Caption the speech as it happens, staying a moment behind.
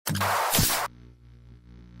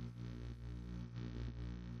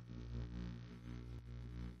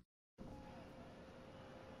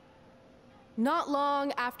Not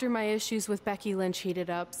long after my issues with Becky Lynch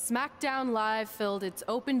heated up, SmackDown Live filled its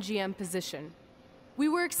open GM position. We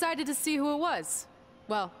were excited to see who it was.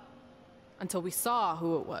 Well, until we saw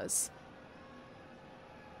who it was.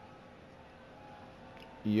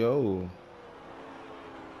 Yo.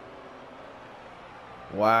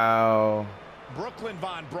 Wow. Brooklyn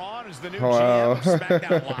Von Braun is the new GM of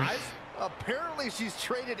SmackDown Live. Apparently she's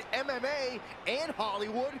traded MMA and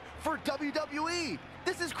Hollywood for WWE.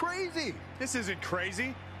 This is crazy. This isn't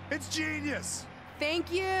crazy. It's genius.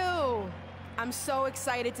 Thank you. I'm so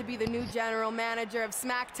excited to be the new general manager of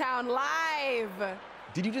SmackDown Live.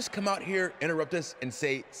 Did you just come out here, interrupt us, and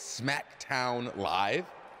say SmackDown Live?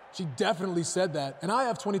 She definitely said that, and I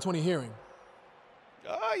have 20/20 hearing.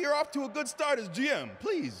 You're off to a good start as GM.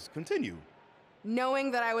 Please, continue. Knowing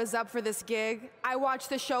that I was up for this gig, I watched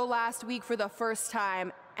the show last week for the first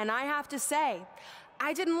time, and I have to say,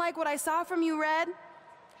 I didn't like what I saw from you, Red.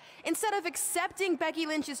 Instead of accepting Becky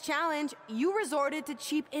Lynch's challenge, you resorted to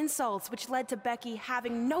cheap insults, which led to Becky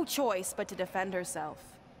having no choice but to defend herself.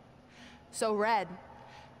 So, Red,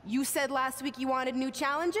 you said last week you wanted new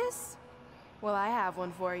challenges? Well, I have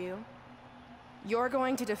one for you. You're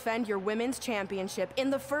going to defend your women's championship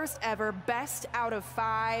in the first ever best out of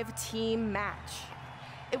 5 team match.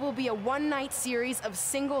 It will be a one-night series of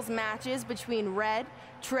singles matches between Red,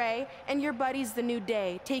 Trey, and your buddies The New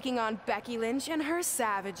Day, taking on Becky Lynch and her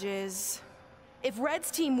Savages. If Red's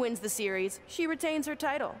team wins the series, she retains her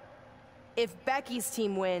title. If Becky's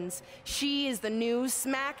team wins, she is the new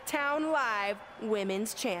SmackDown Live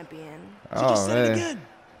Women's Champion. So just say it again.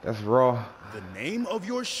 That's raw. The name of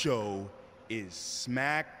your show is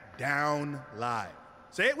SmackDown Live.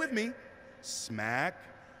 Say it with me. SmackDown.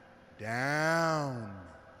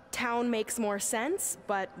 Town makes more sense,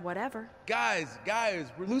 but whatever. Guys,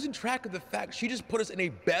 we're losing track of the fact she just put us in a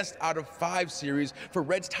best out of 5 series for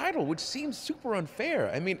Red's title, which seems super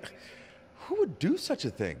unfair. I mean, who would do such a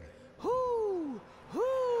thing?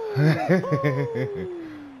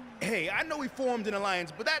 Hey, I know we formed an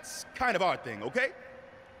alliance, but that's kind of our thing, okay?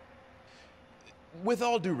 With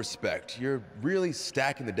all due respect, you're really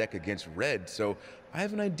stacking the deck against Red, so I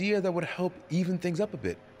have an idea that would help even things up a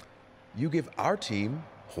bit. You give our team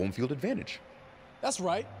home field advantage. That's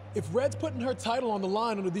right. If Red's putting her title on the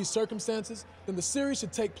line under these circumstances, then the series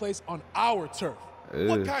should take place on our turf.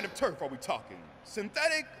 What kind of turf are we talking?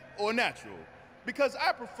 Synthetic or natural? Because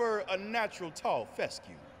I prefer a natural tall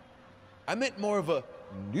fescue. I meant more of a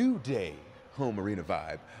New Day home arena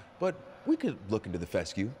vibe, but we could look into the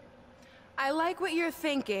fescue. I like what you're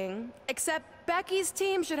thinking, except Becky's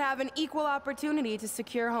team should have an equal opportunity to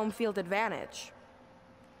secure home field advantage.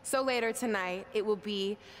 So later tonight, it will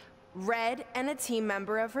be Red and a team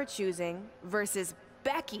member of her choosing versus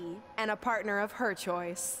Becky and a partner of her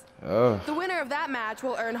choice. The winner of that match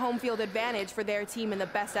will earn home field advantage for their team in the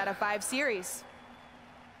best out of 5 series.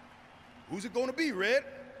 Who's it gonna be, Red?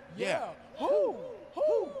 Yeah. You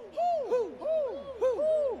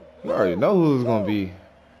already know who it's gonna be.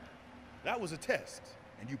 That was a test,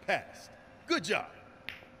 and you passed. Good job.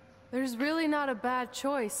 There's really not a bad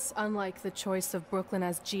choice, unlike the choice of Brooklyn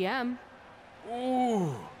as GM.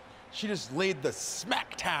 Ooh, she just laid the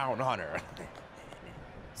smackdown on her.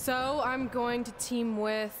 So I'm going to team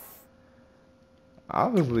with...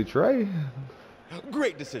 Obviously, Trey.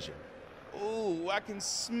 Great decision. Ooh, I can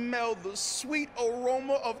smell the sweet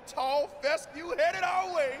aroma of tall fescue headed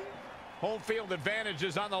our way. Home field advantage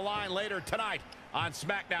is on the line later tonight on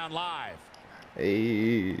SmackDown Live.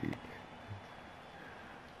 Hey.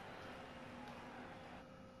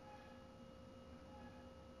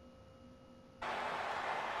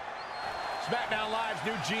 SmackDown Live's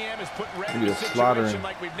new GM has put Red in a situation slaughtering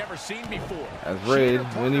like we've never seen before. As Red,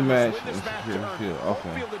 winning match.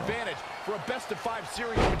 Home field advantage for a best-of-5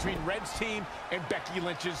 series between Red's team and Becky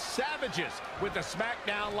Lynch's Savages with the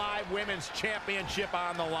SmackDown Live Women's Championship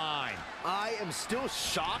on the line. I am still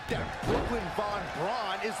shocked that Brooklyn Von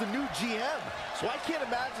Braun is the new GM, so I can't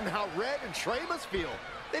imagine how Red and Trey must feel.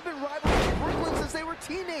 They've been rivals with Brooklyn since they were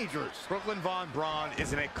teenagers. Brooklyn Von Braun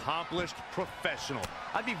is an accomplished professional.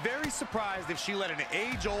 I'd be very surprised if she let an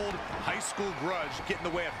age-old high school grudge get in the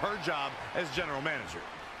way of her job as general manager.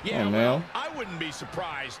 Yeah, man. well, I wouldn't be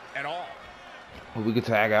surprised at all. Well, we could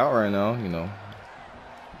tag out right now, you know.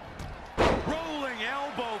 Rolling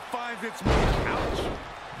elbow finds its way. Ouch.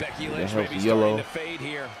 Becky Lynch helps may be yellow. starting to fade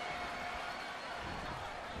here.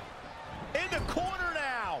 In the corner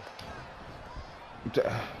now.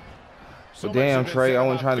 But damn, Trey, I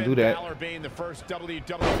wasn't trying to do that. Balor being the first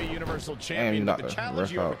WWE Universal Champion, Damn, but the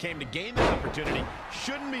challenge you overcame to gain that opportunity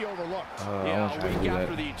shouldn't be overlooked. Yeah, a week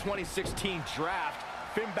after the 2016 draft,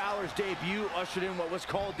 Finn Balor's debut ushered in what was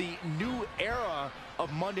called the new era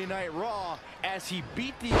of Monday Night Raw as he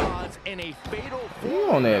beat the odds in a fatal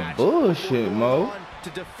You on that bullshit, Mo. to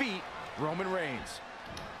defeat Roman Reigns.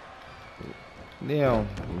 Damn.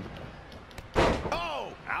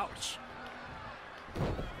 Oh! Ouch.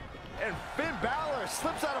 And Finn Balor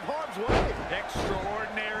slips out of harm's way.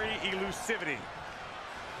 Extraordinary elusivity.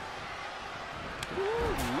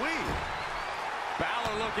 Ooh-wee.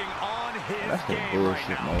 Balor looking on his That's the game right bullshit,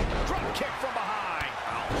 now. Mo. Drop kick from behind.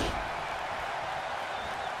 Ouch.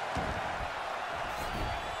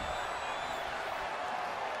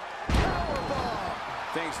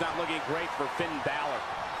 Powerbomb. Things not looking great for Finn Balor.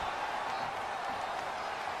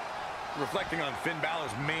 Reflecting on Finn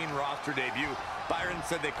Balor's main roster debut, Byron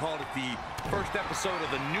said they called it the first episode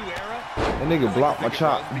of the new era. That nigga blocked my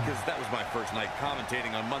chop. Because that was my first night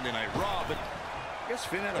commentating on Monday Night Raw, but I guess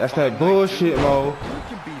Finn had a That's fun that bullshit, night Mo. You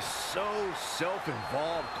can be so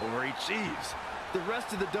self-involved, Corey. Jeez. The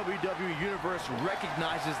rest of the WWE Universe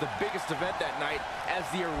recognizes the biggest event that night as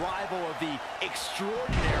the arrival of the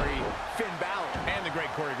extraordinary Finn Balor. And the great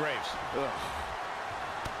Corey Graves. Ugh.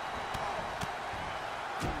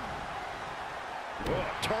 Oh,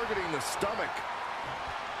 targeting the stomach.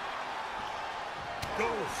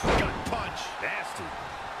 Oof, gut punch. Nasty.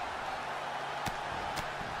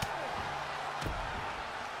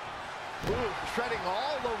 Ooh, treading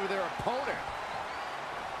all over their opponent.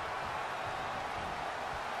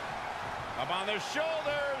 Up on their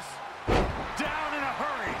shoulders. Down in a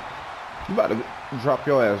hurry. You about to drop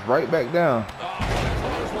your ass right back down. Oh, what a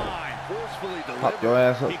clothesline. Forcefully Pop delivered. your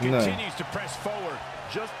ass up He from there. continues to press forward,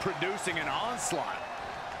 just producing an onslaught.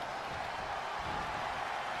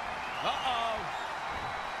 Uh-oh.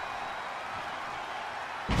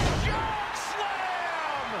 Choke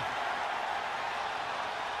slam!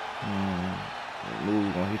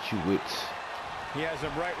 Lou's gonna hit you with. He has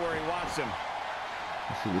him right where he wants him.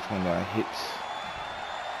 Let's see which one that hits.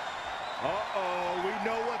 Uh-oh, we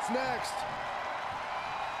know what's next.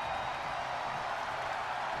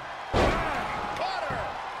 Cutter!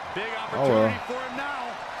 Big Oh, opportunity well. for him now.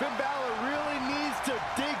 Finn Balor really needs to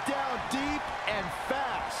dig down deep and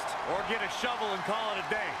fast. Or get a shovel and call it a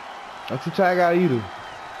day. Don't you tag out either.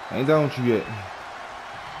 I ain't done with you yet.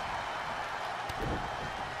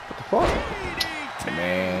 What the fuck? DDT.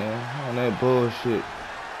 Man, on that bullshit.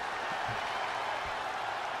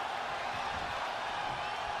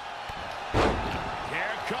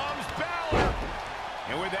 Here comes Balor.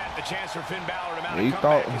 And with that, the chance for Finn Balor to mount He a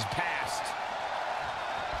comeback thought- is past.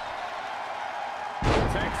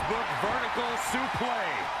 Textbook vertical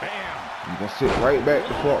suplex. Bam. You gonna sit right back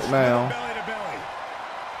the fuck down. Belly to belly.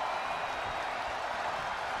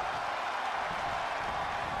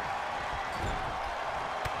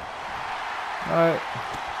 Alright.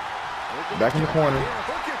 Back in the corner.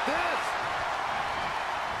 Look at this.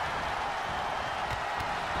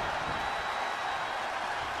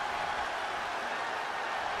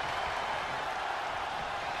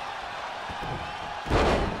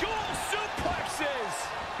 Dual suplexes.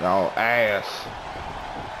 Y'all ass.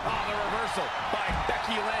 Oh, the reversal by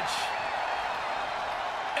Becky Lynch.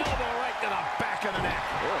 Elbow right to the back of the neck.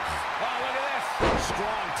 Oh, look at this.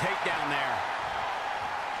 Strong takedown there.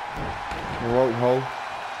 Rope hoe.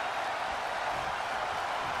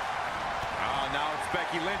 Oh, now it's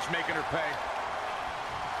Becky Lynch making her pay.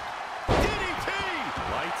 DDT.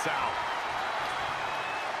 Lights out.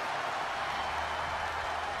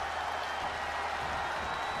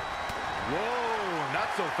 Whoa, not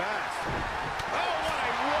so fast. Oh, what a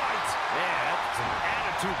right. Yeah, that's an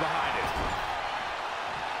attitude behind it.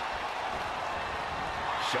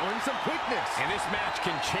 Showing some quickness. And this match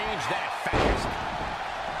can change that fast.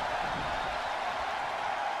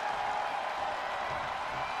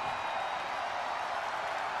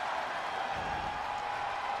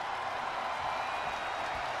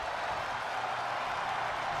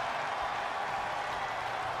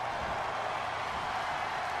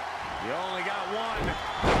 You only got one.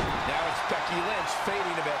 Now it's Becky Lynch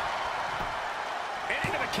fading a bit. And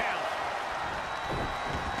into the count.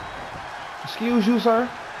 Excuse you, sir.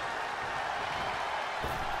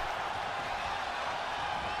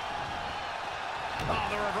 Oh,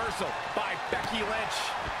 the reversal by Becky Lynch.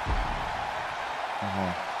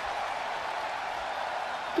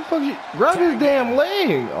 What the fuck? You grab his damn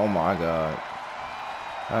leg. Oh my god.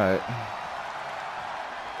 Alright.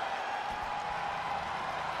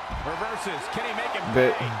 Reverses. Can he make him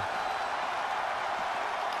Bet. pay?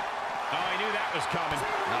 Oh, he knew that was coming.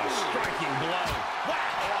 Oh, striking blow. Wow.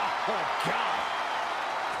 Oh, God.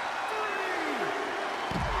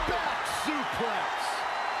 Back suplex.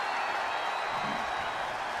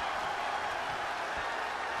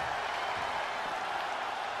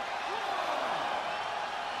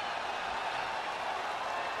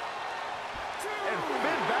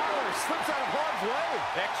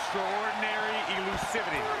 Extraordinary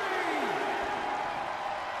elusivity.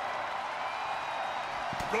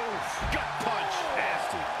 Oof, gut punch.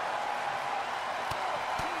 Nasty.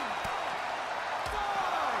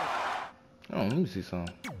 Oh, let me see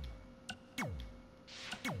something.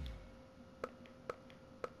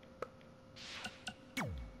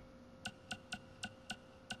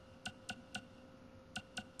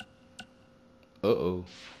 Uh-oh.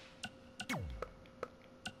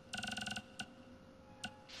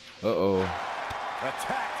 Uh-oh.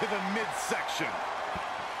 Attack to the midsection.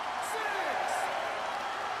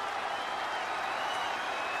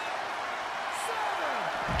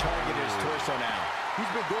 Target his torso now. He's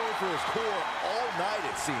been going for his core all night,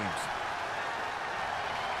 it seems.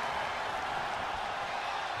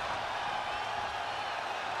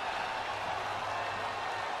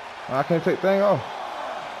 I can't take thing off.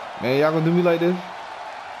 Man, y'all gonna do me like this?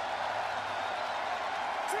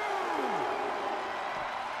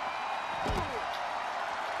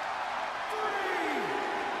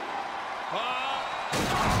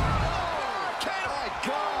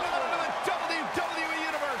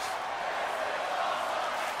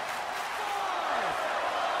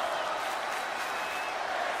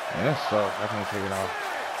 Man, that sucks. I can't take it off.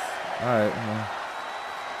 Alright, man.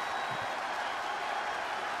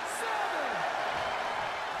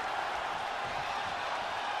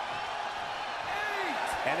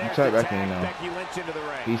 And Try back in now. Becky Lynch into the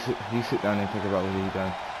ring. He sit down and think about what he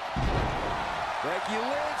done. Becky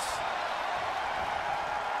Lynch.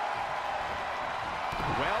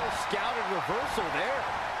 Well scouted reversal there.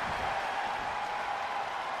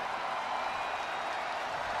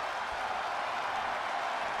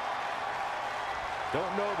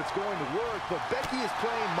 Don't know if it's going to work, but Becky is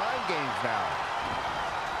playing mind games now.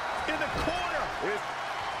 In the corner.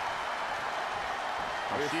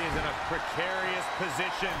 She is in a precarious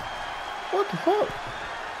position. What the fuck?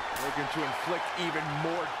 Looking to inflict even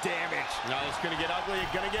more damage. Now it's going to get ugly.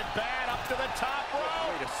 It's going to get bad. Up to the top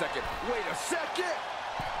rope. Wait a second. Wait a second.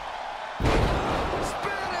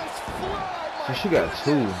 Spanish fly. So she got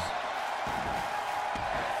two.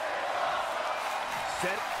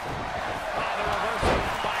 Set. The reversal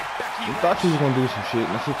by Becky You Lynch. thought you was gonna do some shit.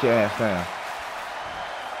 Now sit your ass down.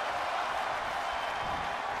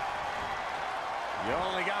 You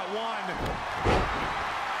only got one.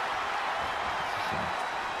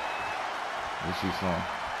 Let's see some.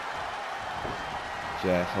 Get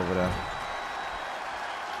your ass over there.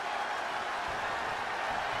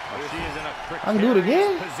 She is in a I can do it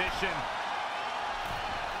again? precarious position.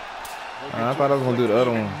 I thought I was gonna do the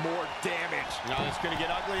other one. More damage. Now it's going to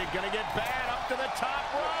get ugly. It's going to get bad. Up to the top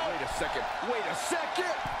rope. Wait a second. Wait a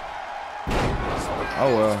second.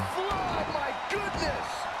 Oh well. Fly, my goodness.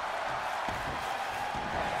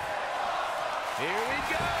 Here we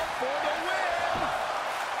go for the win.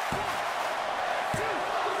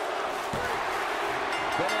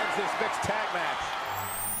 That ends this mixed tag match.